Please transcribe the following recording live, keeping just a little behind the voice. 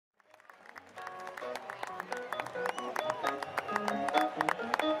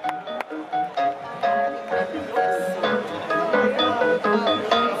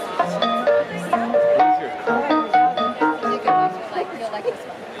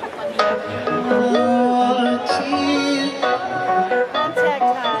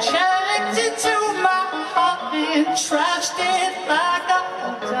Checked into my heart and trashed it like a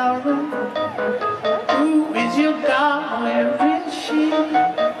hotel room. Who is your God? Where is she?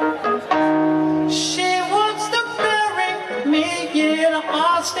 She wants to bury me in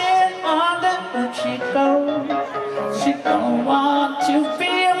Austin under Chico. She don't want to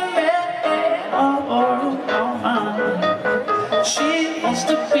be a man or a woman. She wants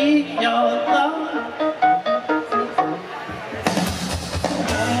to be your love.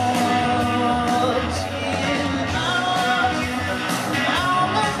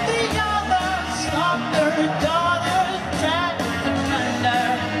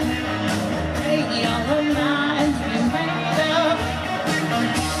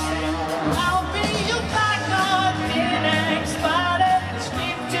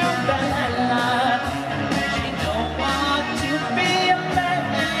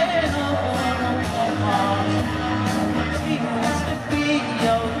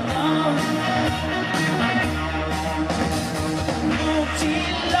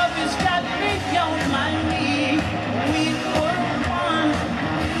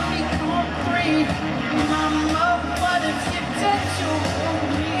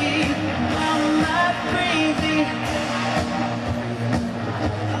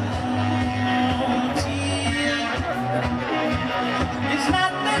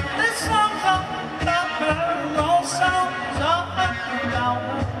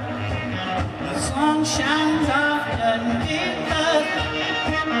 Shines underneath us.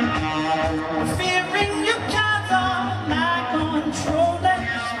 Fearing you guys are not controlling,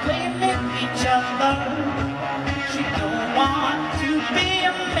 blaming each other. She don't want to be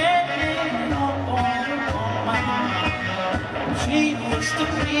a man or a woman. She wants to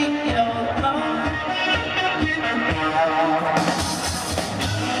be your love.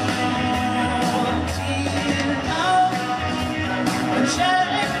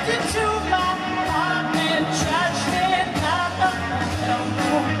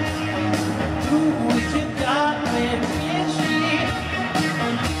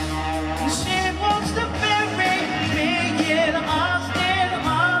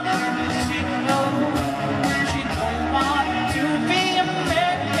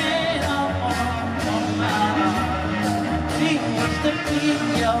 She wants to be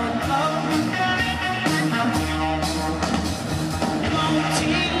your